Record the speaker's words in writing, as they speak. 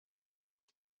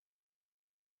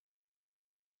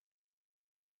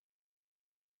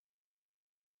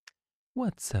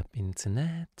What's up,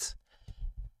 Internet?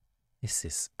 This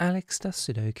is Alex does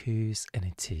Sudokus, and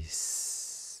it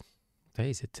is. What day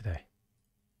is it today?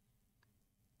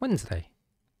 Wednesday.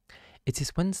 It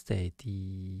is Wednesday,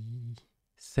 the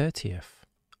 30th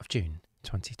of June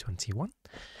 2021,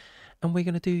 and we're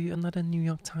going to do another New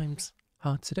York Times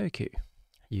hard Sudoku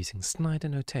using Snyder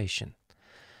notation.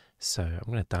 So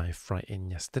I'm going to dive right in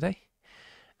yesterday.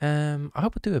 I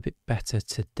hope I do a bit better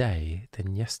today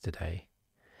than yesterday.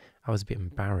 I was a bit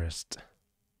embarrassed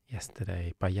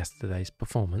by yesterday's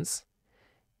performance.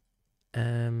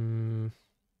 Having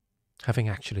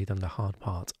actually done the hard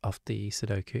part of the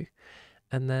Sudoku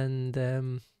and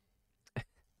then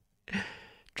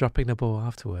dropping the ball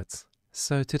afterwards.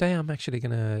 So today I'm actually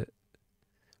going to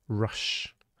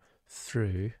rush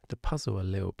through the puzzle a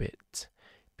little bit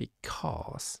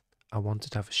because I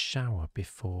wanted to have a shower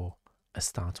before I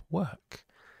start work.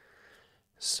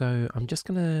 So I'm just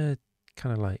going to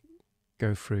kind of like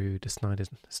go through the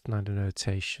Snyder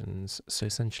notations. So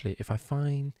essentially, if I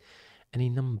find any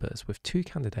numbers with two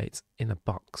candidates in a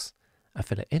box, I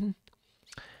fill it in.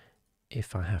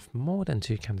 If I have more than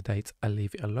two candidates, I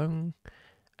leave it alone.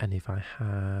 And if I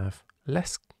have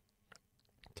less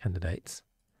candidates,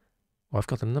 well, I've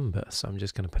got a number, so I'm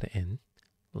just going to put it in,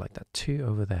 like that 2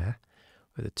 over there.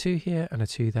 With a 2 here and a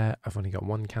 2 there, I've only got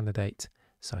one candidate,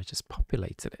 so I just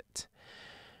populated it.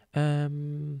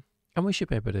 And we should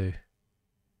be able to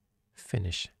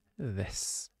finish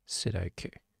this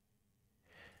Sudoku.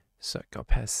 So I've got a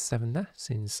pair of 7 there,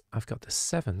 since I've got the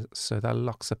 7, so that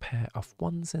locks a pair of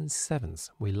 1s and 7s.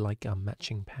 We like our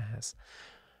matching pairs.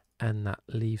 And that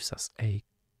leaves us a...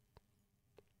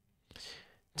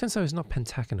 Turns out it's not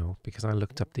pentagonal, because I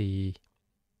looked up the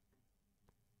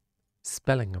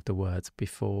spelling of the words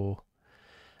before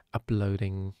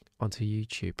uploading onto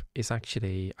YouTube. It's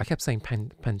actually, I kept saying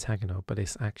pentagonal, but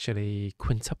it's actually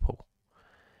quintuple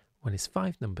when it's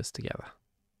 5 numbers together.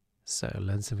 So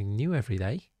learn something new every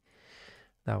day.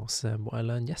 That was what I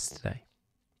learned yesterday.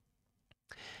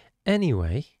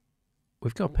 Anyway,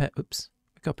 we've got a pair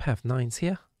of 9s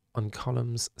here on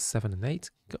columns 7 and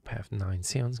 8. Got a pair of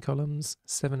 9s here on columns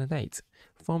 7 and 8,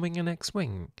 forming an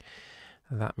X-wing.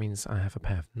 That means I have a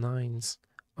pair of 9s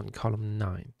on column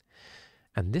 9.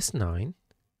 And this 9,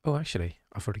 oh actually,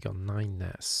 I've already got 9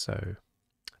 there. So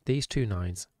these 2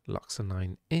 9s locks a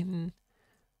 9 in.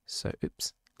 So,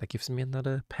 oops, that gives me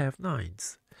another pair of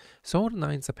 9s. So all the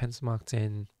 9s are pencil marked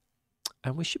in,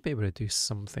 and we should be able to do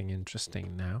something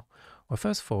interesting now. Well,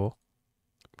 first of all,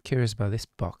 I'm curious about this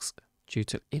box. Due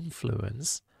to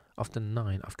influence of the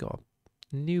 9, I've got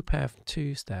a new pair of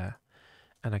 2s there,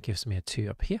 and that gives me a 2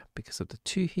 up here because of the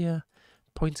 2 here.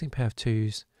 Pointing pair of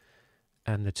 2s,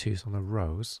 and the 2s on the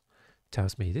rows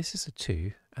tells me this is a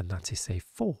 2, and that is a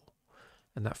 4.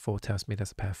 And that 4 tells me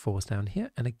there's a pair of 4s down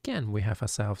here. And again, we have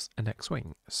ourselves an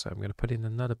X-wing. So I'm going to put in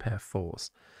another pair of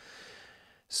 4s.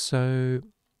 So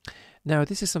now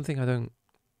this is something I don't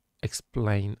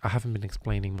explain. I haven't been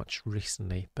explaining much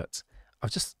recently, but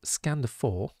I've just scanned the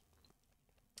 4,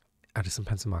 added some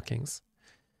pencil markings.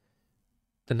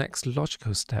 The next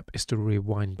logical step is to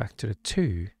rewind back to the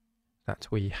 2 that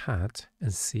we had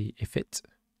and see if it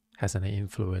has any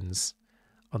influence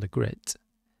on the grid.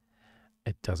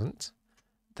 It doesn't.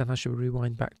 Then I should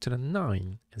rewind back to the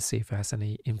 9 and see if it has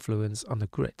any influence on the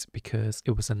grid, because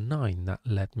it was a 9 that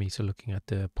led me to looking at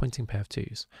the pointing pair of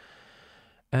 2s.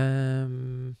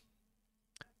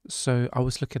 So I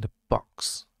was looking at a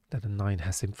box that a 9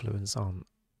 has influence on.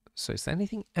 So is there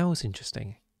anything else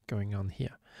interesting going on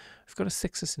here? I've got a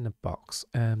 6s in the box,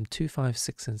 2, 5,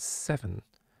 6 and 7.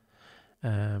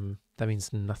 That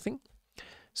means nothing.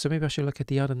 So maybe I should look at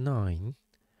the other 9.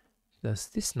 Does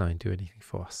this 9 do anything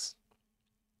for us?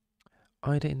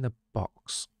 Either in the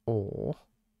box or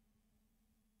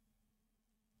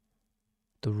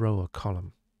the row or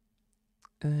column.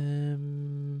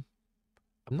 I'm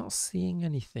not seeing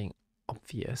anything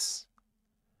obvious.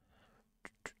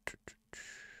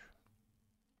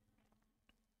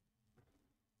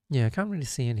 Yeah, I can't really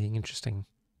see anything interesting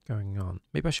going on.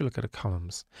 Maybe I should look at the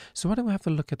columns. So why don't we have a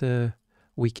look at the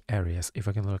weak areas if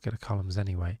we're going to look at the columns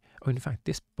anyway? Oh, in fact,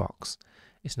 this box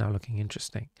is now looking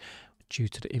interesting due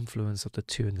to the influence of the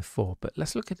 2 and the 4. But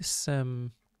let's look at this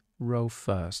row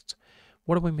first.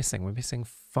 What are we missing? We're missing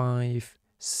 5,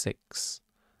 6,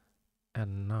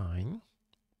 and 9.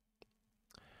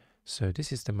 So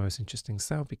this is the most interesting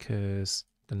cell because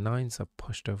the 9s are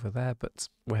pushed over there, but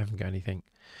we haven't got anything.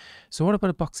 So what about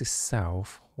the box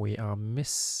itself? We are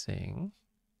missing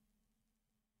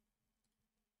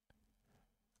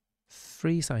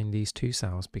 3s in these 2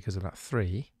 cells because of that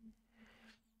 3.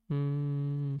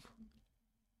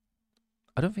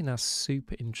 I don't think that's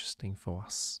super interesting for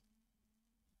us.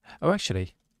 Oh,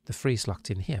 actually, the 3 is locked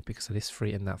in here because it is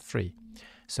 3 and that 3.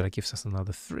 So that gives us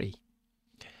another 3.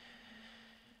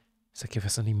 So give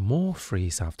us any more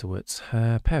 3s afterwards.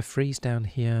 Pair of 3s down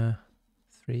here.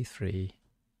 3, 3,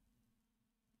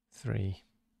 3.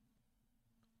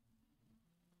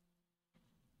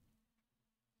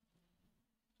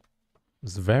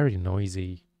 It's a very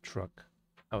noisy truck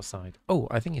outside. Oh,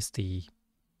 I think it's the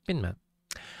bin man.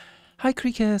 Hi,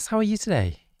 Creakers. How are you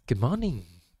today? Good morning.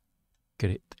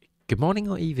 Good morning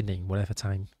or evening, whatever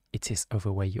time it is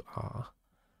over where you are.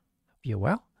 You're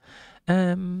well?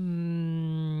 Nothing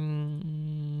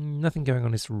going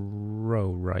on this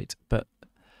row, right? But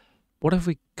what have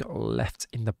we got left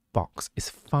in the box? Is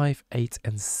 5, 8,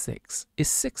 and 6. Is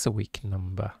 6 a weak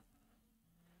number?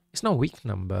 It's not a weak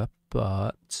number,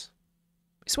 but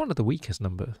it's one of the weaker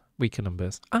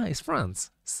numbers. Ah, it's France.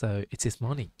 So it is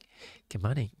morning. Good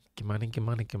morning. Good morning. Good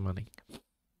morning. Good morning.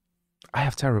 I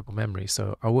have terrible memory,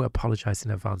 so I will apologize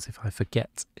in advance if I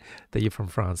forget that you're from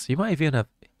France. You might even have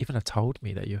told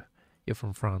me that you're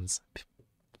from France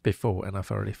before, and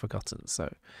I've already forgotten.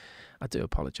 So I do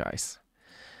apologize.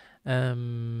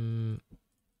 What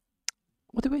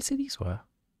did we say these were?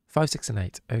 5, 6, and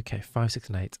 8. Okay, 5, 6,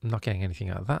 and 8. I'm not getting anything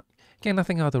out of that. Getting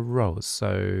nothing out of the rows.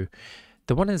 So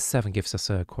the 1 and 7 gives us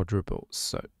a quadruple.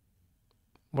 So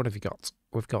what have you got?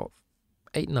 We've got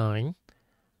 8, 9,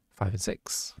 5, and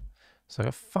 6. So I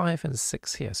got 5 and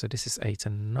 6 here. So this is 8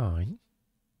 and 9.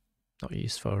 Not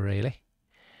useful, really.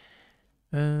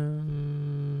 Yeah,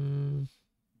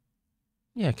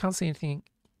 I can't see anything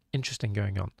interesting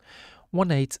going on. 1,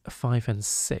 8, 5, and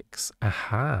 6.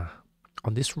 Aha.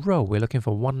 On this row, we're looking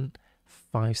for 1,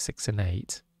 5, 6, and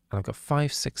 8. And I've got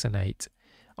 5, 6, and 8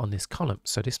 on this column.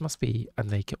 So this must be a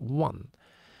naked 1.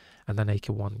 And the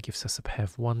naked 1 gives us a pair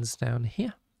of 1s down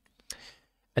here.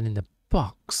 And in the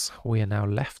box, we are now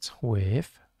left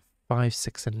with 5,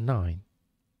 6, and 9.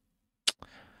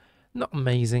 Not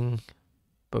amazing,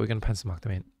 but we're going to pencil mark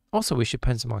them in. Also, we should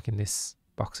pencil mark in this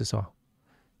box as well.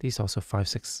 These are also 5,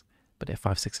 6, but they're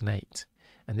 5, 6, and 8.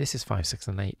 And this is 5, 6,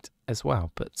 and 8 as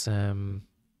well. But, yeah, I'm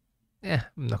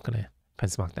not going to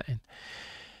pencil mark that in.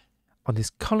 On this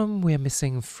column, we're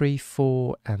missing 3,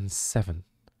 4, and 7.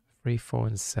 3, 4,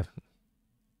 and 7.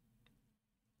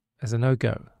 That's a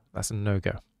no-go. That's a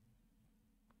no-go.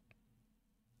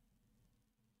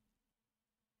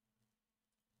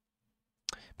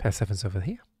 Pair of 7s over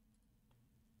here.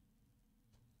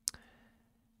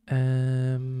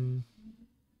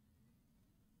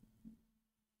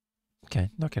 Okay,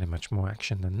 not getting much more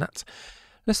action than that.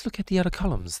 Let's look at the other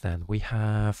columns then. We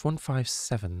have 1, 5,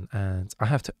 7, and I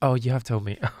have to. Oh, you have told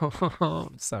me. Oh,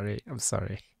 I'm sorry.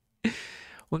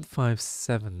 1, 5,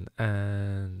 7,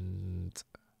 and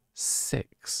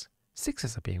 6.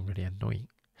 6s are being really annoying.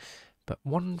 But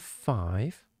 1,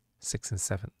 5, 6, and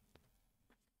 7.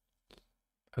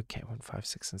 Okay, 1, 5,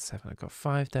 6, and 7. I've got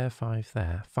 5 there, 5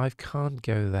 there. 5 can't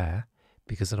go there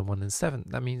because of the 1 and 7.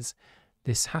 That means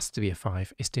this has to be a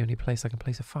 5. It's the only place I can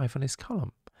place a 5 on this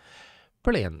column.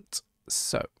 Brilliant.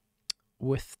 So,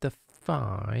 with the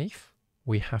 5,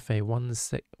 we have a 1,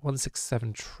 6,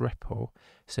 7 triple.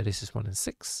 So this is 1 and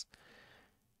 6.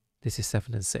 This is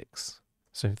 7 and 6.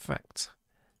 So in fact,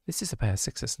 this is a pair of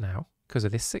 6s now because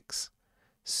of this 6.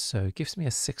 So it gives me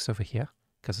a 6 over here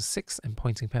because of 6 and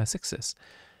pointing pair of 6s.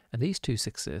 And these 2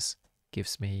 6s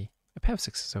gives me a pair of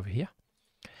 6s over here.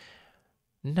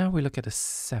 Now we look at the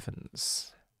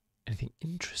 7s. Anything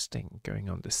interesting going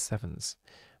on with the 7s?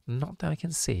 Not that I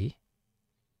can see.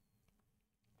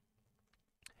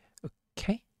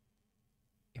 Okay.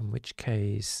 In which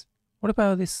case, what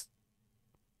about this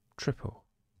triple?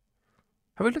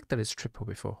 Have we looked at this triple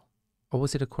before? Or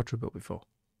was it a quadruple before?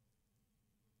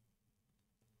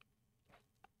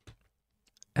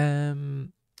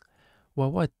 Well,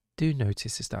 what I do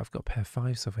notice is that I've got a pair of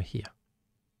 5s over here,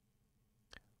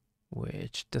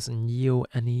 which doesn't yield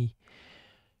any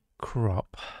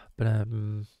crop, but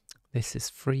this is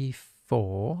 3,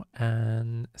 4,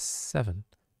 and 7.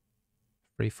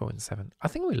 3, 4, and 7. I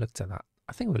think we looked at that.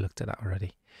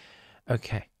 Already.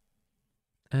 Okay.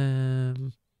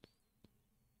 1,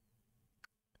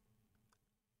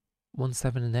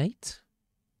 7, and 8.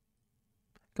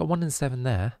 Got 1 and 7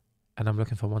 there. And I'm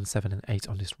looking for 1, 7, and 8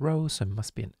 on this row, so it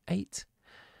must be an 8.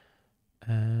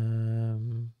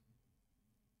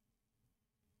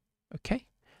 Okay.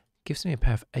 Gives me a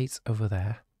pair of 8s over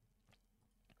there.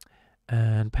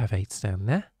 And a pair of 8s down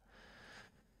there.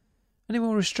 Any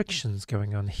more restrictions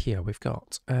going on here? We've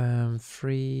got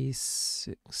 3,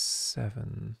 6,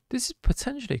 7. This is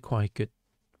potentially quite a good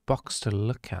box to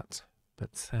look at,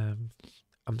 but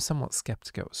I'm I'm somewhat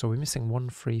skeptical. So we're missing 1,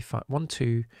 3, 5, 1,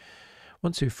 2,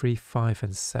 1, 2, 3, 5,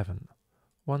 and 7.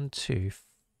 1, 2,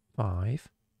 5.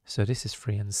 So this is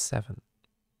 3 and 7.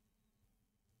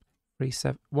 3,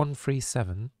 7, 1, 3,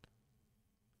 7.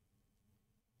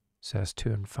 So that's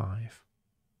 2 and 5.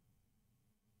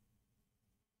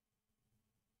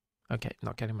 Okay,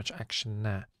 not getting much action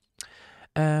there.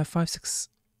 5, 6,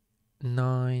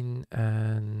 9,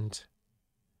 and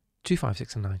 2, 5,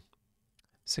 6, and 9.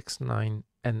 6, 9,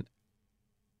 and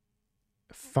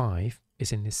 5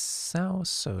 is in this cell.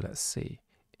 So let's see.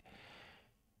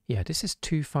 Yeah, this is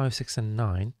 2, 5, 6, and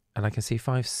 9. And I can see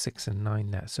 5, 6, and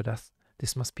 9 there. So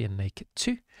this must be a naked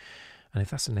 2. And if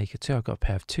that's a naked 2, I've got a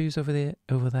pair of 2s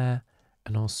over there,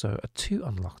 and also a 2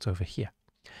 unlocked over here.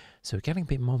 So we're getting a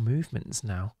bit more movements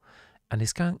now. And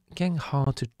it's getting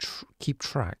hard to keep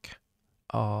track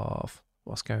of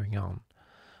what's going on.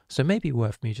 So it may be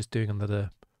worth me just doing another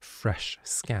fresh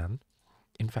scan.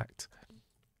 In fact,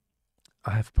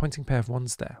 I have a pointing pair of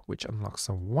 1s there, which unlocks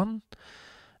a 1.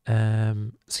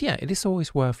 So yeah, it is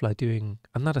always worth like doing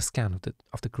another scan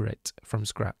of the grid from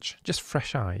scratch, just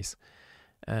fresh eyes,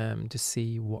 to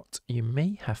see what you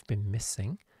may have been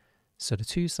missing. So the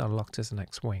 2s are locked as an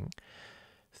X-wing.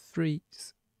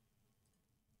 3s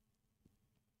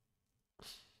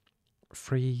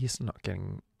not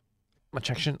getting much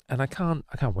action, and I can't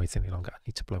wait any longer. I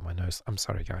need to blow my nose. I'm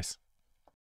sorry, guys.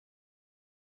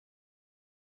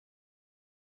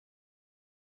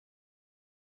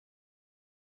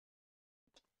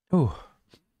 Oh,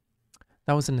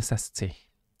 that was a necessity.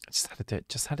 I just had to do it.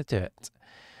 Just had to do it.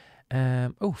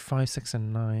 Oh, 5, 6,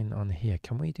 and 9 on here.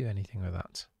 Can we do anything with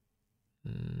that?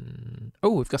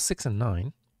 Oh, we've got 6 and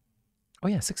 9. Oh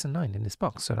yeah, 6 and 9 in this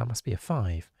box. So that must be a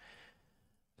 5.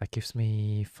 That gives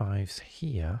me 5s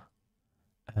here.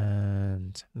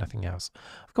 And nothing else.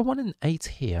 I've got 1 and 8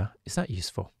 here. Is that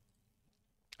useful?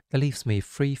 That leaves me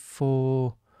 3,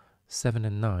 4, 7,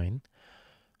 and 9.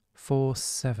 4,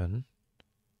 7.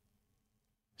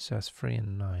 So that's 3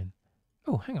 and 9.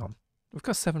 Oh, hang on. We've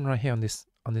got 7 right here on this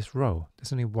row.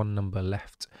 There's only 1 number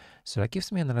left. So that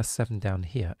gives me another 7 down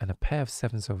here and a pair of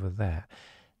 7s over there.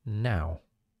 Now,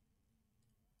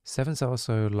 7's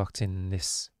also locked in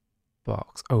this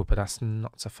box. Oh, but that's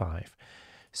not a 5.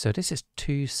 So this is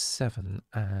 2, 7,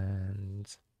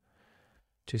 and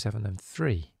 2, 7, and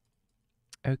 3.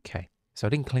 Okay. So I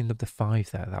didn't clean up the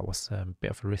 5 there. That was a bit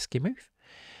of a risky move.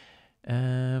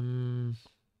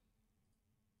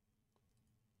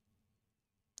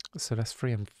 So that's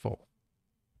 3 and 4.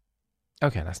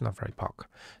 Okay, that's not very POC.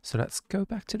 So let's go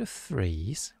back to the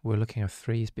 3s. We're looking at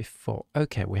 3s before.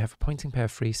 Okay, we have a pointing pair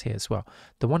of 3s here as well.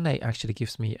 The 1 8 actually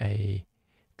gives me a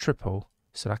triple,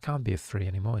 so that can't be a 3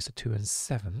 anymore. It's a 2 and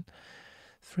 7.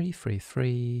 3, 3,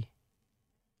 3.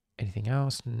 Anything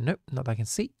else? Nope, not that I can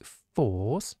see.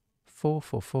 4s. 4,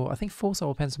 4, 4. I think 4s are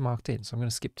all pencil marked in, so I'm going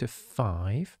to skip to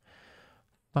 5.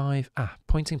 5.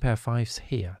 Pointing pair of 5s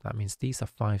here. That means these are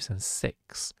 5s and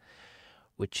 6,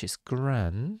 which is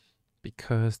grand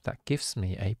because that gives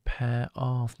me a pair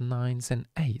of 9s and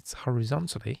 8s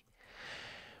horizontally,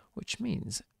 which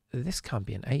means this can't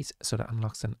be an 8, so that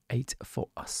unlocks an 8 for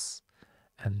us.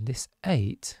 And this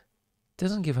 8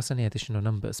 doesn't give us any additional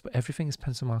numbers, but everything is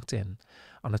pencil marked in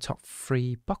on the top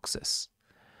 3 boxes.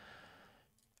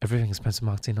 Everything is pencil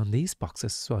marked in on these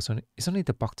boxes as well, so it's only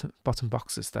the bottom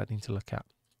boxes that I need to look at.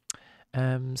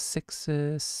 6,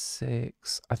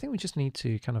 6. I think we just need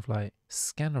to kind of like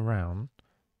scan around,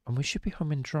 and we should be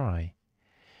home and dry.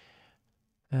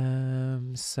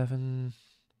 7.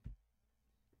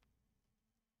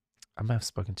 I might have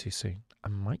spoken too soon.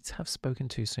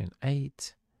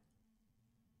 8.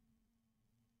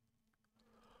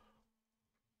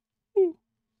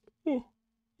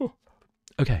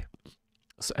 Okay,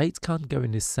 so 8 can't go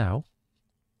in this cell,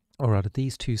 or rather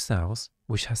these 2 cells,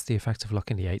 which has the effect of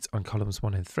locking the 8 on columns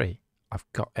 1 and 3. I've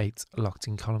got 8 locked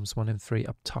in columns 1 and 3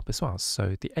 up top as well.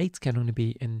 So the 8 can only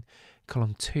be in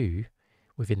column 2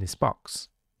 within this box.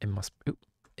 It must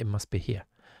be here.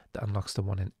 That unlocks the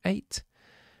 1 and 8.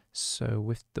 So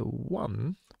with the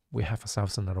 1, we have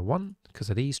ourselves another 1 because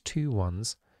of these 2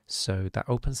 1s. So that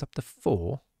opens up the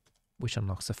 4, which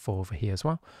unlocks the 4 over here as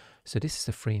well. So this is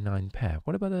a 3, 9 pair.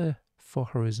 What about a 4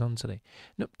 horizontally?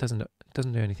 Nope, doesn't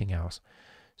do anything else.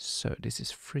 So this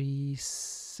is 3,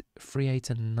 8,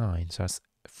 and 9. So that's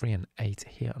 3 and 8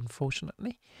 here,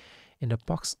 unfortunately. In the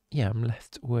box, yeah, I'm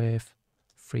left with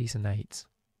 3s and 8s.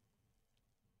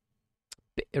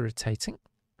 Bit irritating.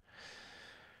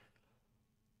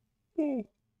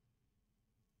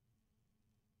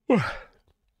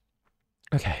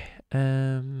 Okay.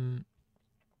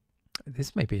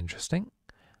 This may be interesting.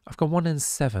 I've got 1 and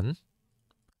 7.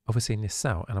 overseeing this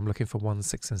cell, and I'm looking for 1,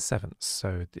 6, and 7.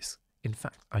 So this, in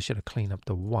fact, I should have cleaned up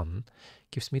the 1.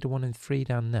 Gives me the 1 and 3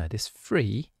 down there. This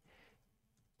 3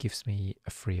 gives me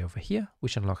a 3 over here,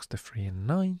 which unlocks the 3 and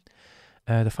 9.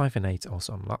 The 5 and 8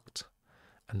 also unlocked,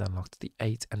 and unlocked the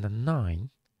 8 and the 9.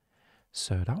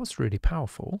 So that was really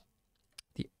powerful.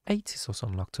 The 8 is also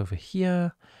unlocked over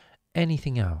here.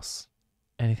 Anything else?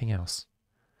 Anything else?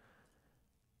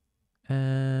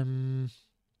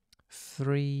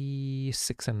 3,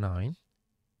 6, and 9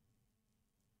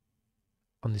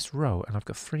 on this row, and I've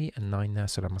got 3 and 9 there,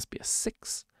 so that must be a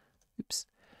 6. Oops.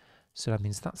 So that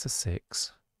means that's a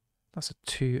 6. That's a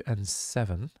 2 and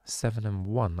 7. 7 and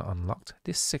 1 unlocked.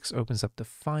 This 6 opens up the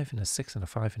 5 and a 6 and a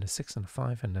 5 and a 6 and a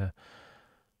 5 and a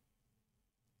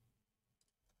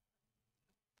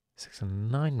 6 and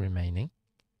 9 remaining.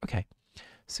 Okay.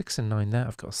 6 and 9 there.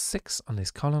 I've got a 6 on this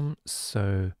column.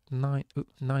 So 9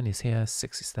 is here,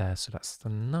 6 is there. So that's the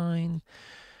 9.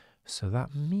 So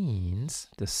that means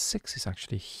the 6 is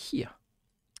actually here,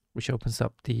 which opens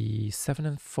up the 7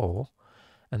 and 4.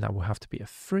 And that will have to be a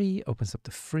 3. Opens up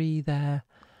the 3 there.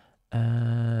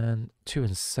 And 2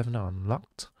 and 7 are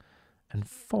unlocked. And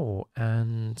 4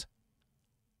 and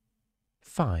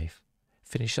 5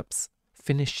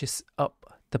 finishes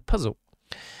up the puzzle.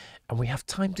 And we have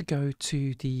time to go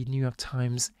to the New York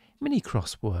Times mini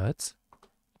crosswords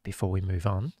before we move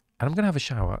on. And I'm going to have a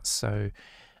shower, so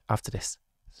after this.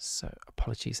 So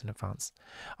apologies in advance.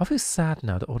 I feel sad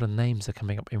now that all the names are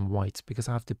coming up in white because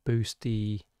I have to boost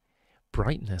the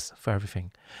brightness for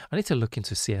everything. I need to look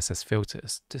into CSS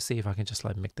filters to see if I can just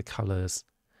like make the colors,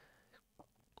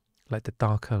 like the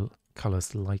darker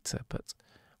colors lighter, but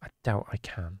I doubt I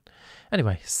can.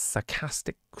 Anyway,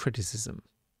 sarcastic criticism.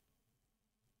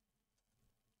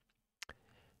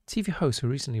 TV host who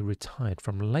recently retired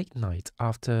from late night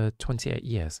after 28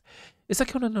 years. Is that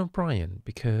Conan O'Brien?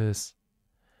 Because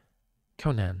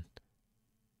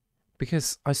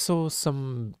I saw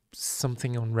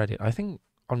something on Reddit. I think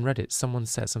on Reddit someone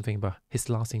said something about his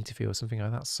last interview or something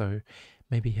like that. So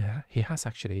maybe he has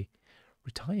actually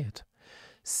retired.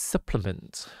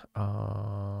 Supplement,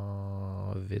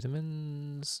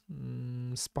 vitamins,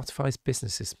 Spotify's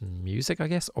business is music, I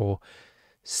guess, or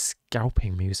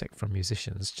scalping music from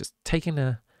musicians, just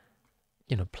taking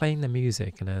playing the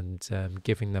music and then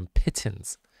giving them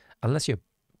pittance. Unless you're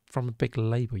from a big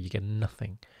label, you get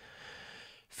nothing.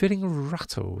 Feeling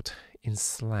rattled in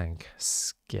slang,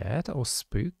 scared or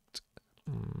spooked.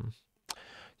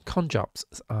 Con jobs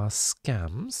are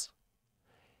scams.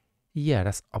 Yeah,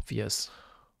 that's obvious.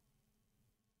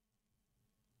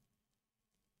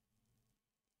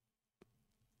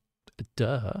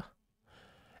 Duh.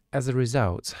 As a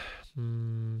result,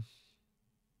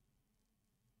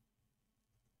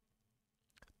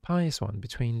 pi is one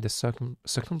between the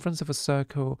circumference of a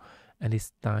circle and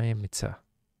its diameter.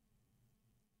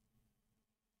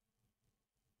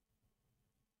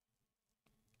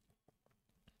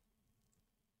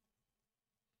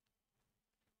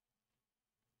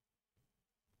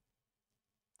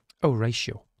 Oh,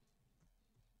 ratio.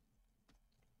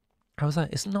 I was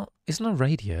like, it's not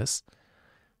radius.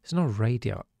 It's not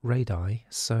radii,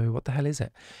 so what the hell is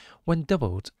it? When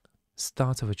doubled,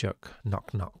 start of a joke,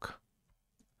 knock knock.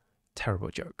 Terrible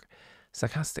joke.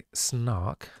 Sarcastic,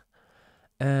 snark.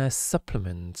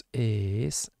 Supplement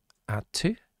is add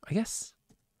to, I guess.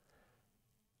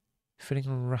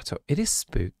 Feeling rattle. It is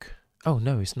spook. Oh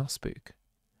no, it's not spook.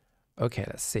 Okay,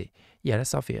 let's see. Yeah,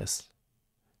 that's obvious.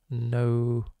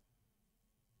 No.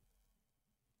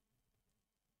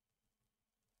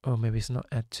 Oh, maybe it's not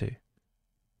add to.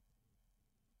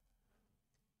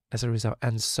 As a result,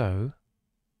 and so.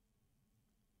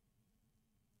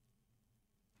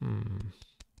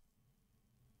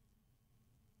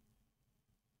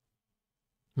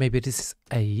 Maybe this is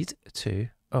aid to.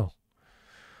 Oh.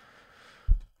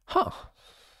 Huh.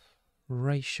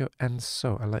 Ratio and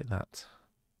so. I like that.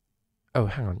 Oh,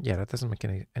 hang on. Yeah, that doesn't make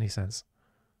any sense.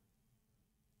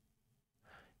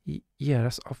 Yeah,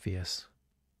 that's obvious.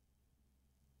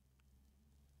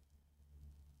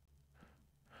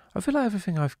 I feel like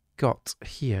everything I've got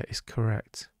here is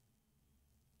correct.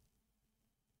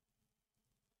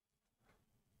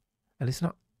 And it's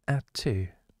not add to.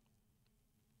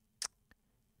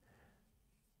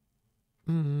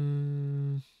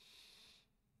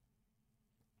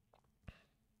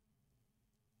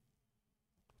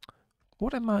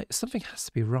 What am I? Something has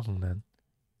to be wrong then.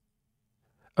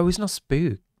 Oh, it's not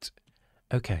spooked.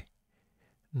 Okay.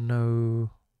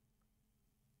 No.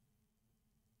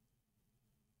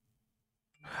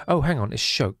 Oh, hang on. It's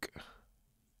shoke.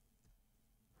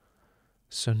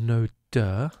 So no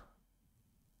duh.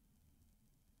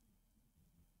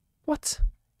 What?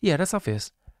 Yeah, that's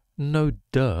obvious. No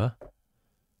duh.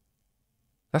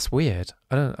 That's weird.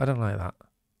 I don't like that.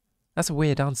 That's a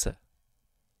weird answer.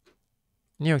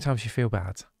 New York Times, you feel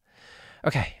bad.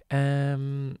 Okay.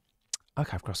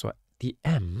 Archive crossword. The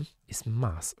M is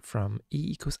mass from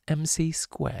E equals MC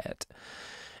squared.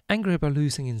 Angry about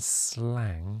losing in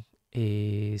slang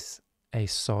is a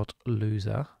sod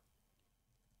loser.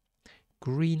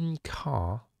 Green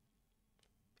car.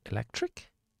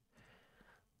 Electric?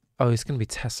 Oh, it's going to be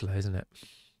Tesla, isn't it?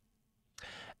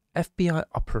 FBI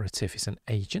operative is an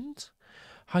agent.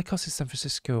 High cost is San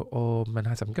Francisco or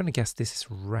Manhattan. I'm going to guess this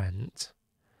is rent.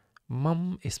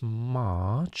 Mum is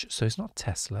Marge, so it's not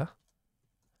Tesla.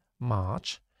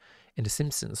 Marge. In The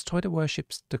Simpsons, toy that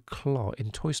worships the claw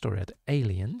in Toy Story are the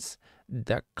aliens.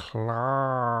 The claw.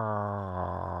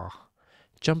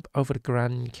 Jump over the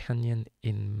Grand Canyon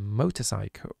in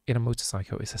a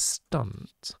motorcycle is a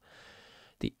stunt.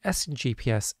 The S in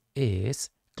GPS is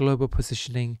Global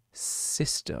Positioning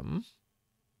System.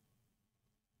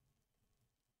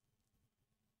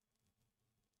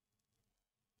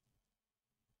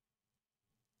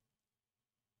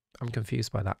 I'm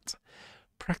confused by that.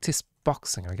 Practice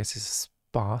boxing, I guess, is a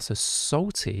spa. So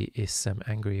salty is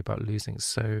angry about losing.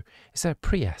 So is there a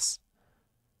pre-S?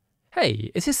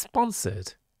 Hey, is this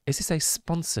sponsored? Is this a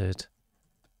sponsored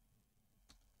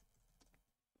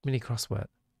mini crossword?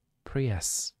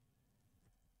 Pre-S.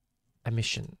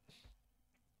 Emission.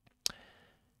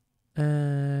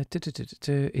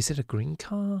 Is it a green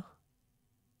car?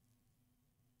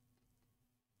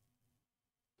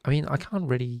 I mean, I can't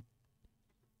really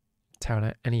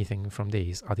tell anything from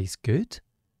these. Are these good?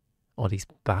 Or are these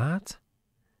bad?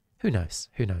 Who knows?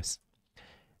 Who knows?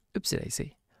 Oopsie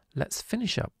daisy. Let's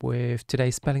finish up with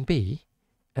today's spelling bee,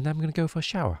 and then I'm going to go for a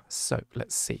shower. So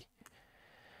let's see.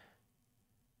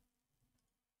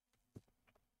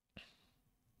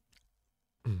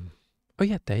 Oh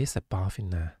yeah, there is a bath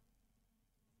in there.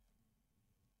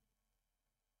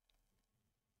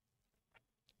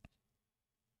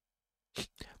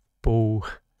 Bow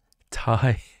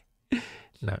tie.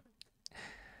 No.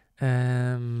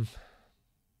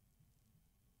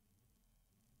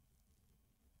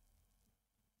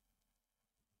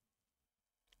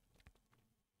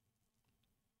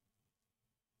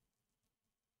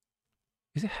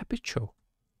 Is it habitual?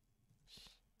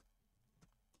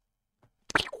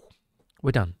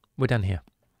 We're done. We're done here.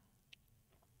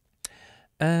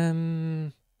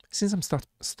 Since I'm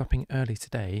stopping early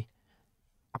today,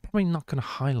 I'm probably not going to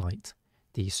highlight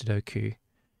the Sudoku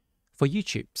for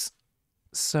YouTube's.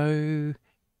 So,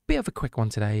 bit of a quick one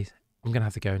today. I'm going to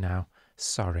have to go now.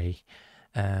 Sorry.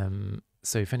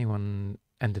 So if anyone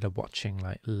ended up watching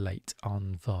like late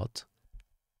on VOD,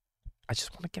 I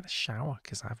just want to get a shower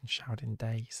because I haven't showered in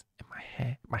days. And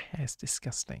my hair's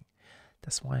disgusting.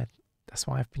 That's why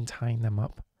I've been tying them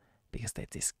up, because they're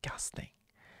disgusting.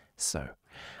 So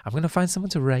I'm going to find someone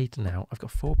to raid now. I've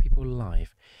got 4 people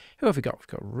live. Who have we got? We've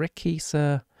got Ricky,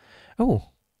 sir.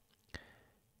 Oh.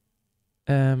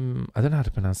 I don't know how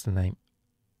to pronounce the name.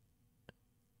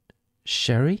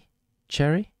 Cherry,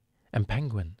 and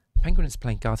Penguin. Penguin is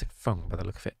playing Gartic Phone by the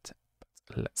look of it.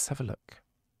 But let's have a look.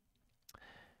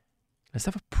 Let's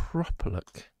have a proper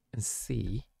look and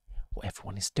see what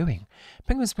everyone is doing.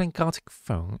 Penguin's playing Gartic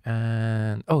Phone,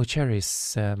 and oh,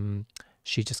 Cherry's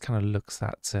she just kind of looks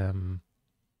at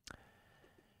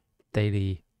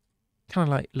daily, kind of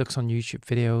like looks on YouTube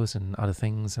videos and other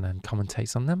things, and then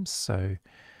commentates on them. So I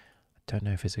don't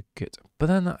know if it's a good. But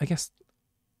then I guess.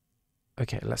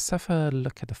 Okay, let's have a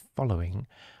look at the following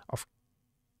of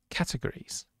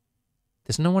categories.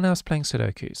 There's no one else playing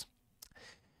Sudokus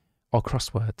or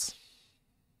crosswords.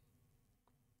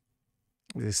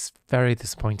 This is very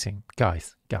disappointing.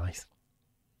 Guys.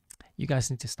 You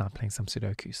guys need to start playing some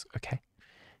Sudokus, okay?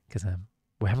 Because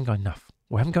we haven't got enough.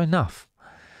 I'm going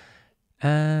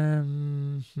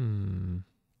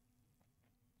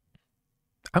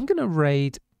to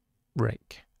raid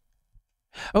Rick.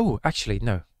 Oh, actually,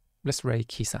 no. Let's raid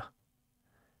Kisa.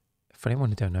 For anyone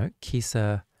who don't know,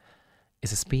 Kisa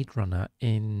is a speedrunner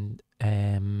in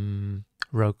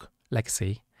Rogue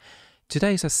Legacy.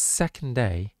 Today is her second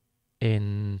day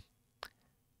in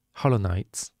Hollow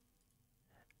Knight,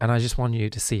 and I just want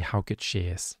you to see how good she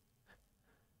is.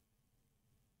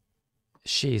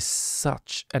 She is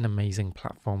such an amazing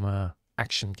platformer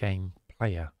action game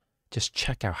player. Just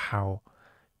check out how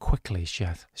quickly she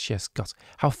has got,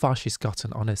 how far she's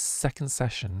gotten on her second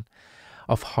session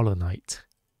of Hollow Knight.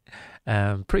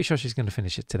 Pretty sure she's going to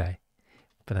finish it today.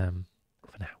 But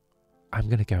for now, I'm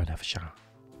going to go and have a shower.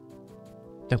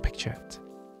 Don't picture it.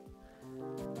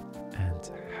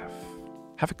 And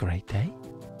have a great day.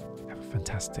 Have a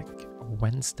fantastic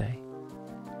Wednesday.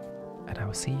 And I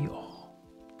will see you all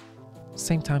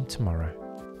same time tomorrow.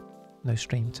 No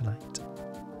stream tonight.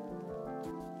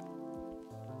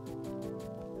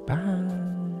 Bye.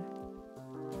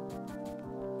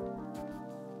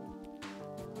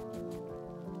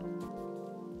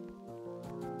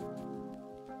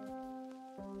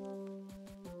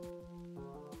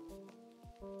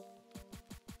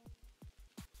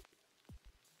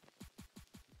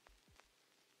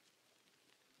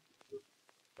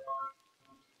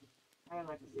 Hi,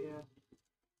 Alexia.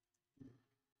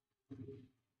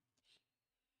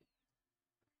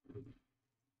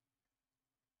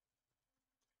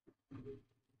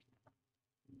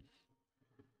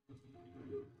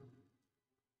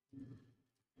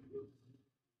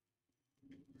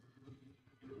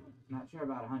 Not sure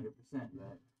about 100%,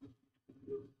 but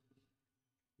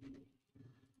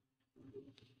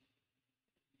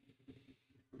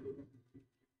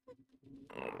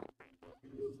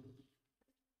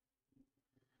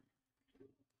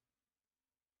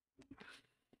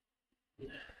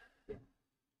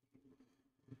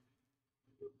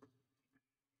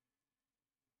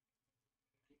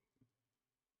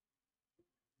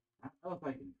I don't know if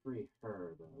I can free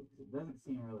her, though, because it doesn't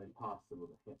seem really possible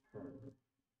to hit her.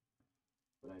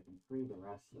 But I can free the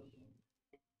rest of them.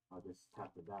 I'll just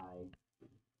have to die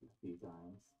a few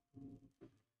times.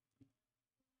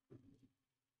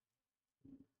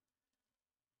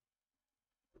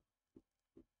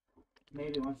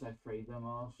 Maybe once I free them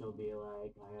all, she'll be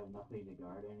like, I have nothing to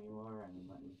guard anymore, and then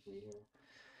let me free her.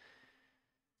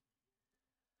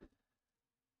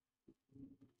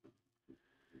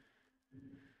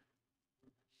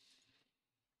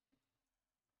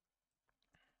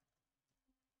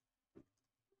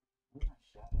 Where's my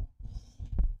shadow?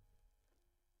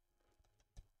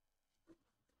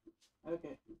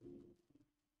 Okay.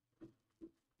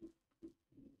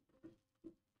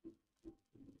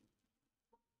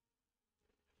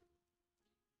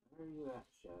 Where are you at,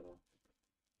 Shadow?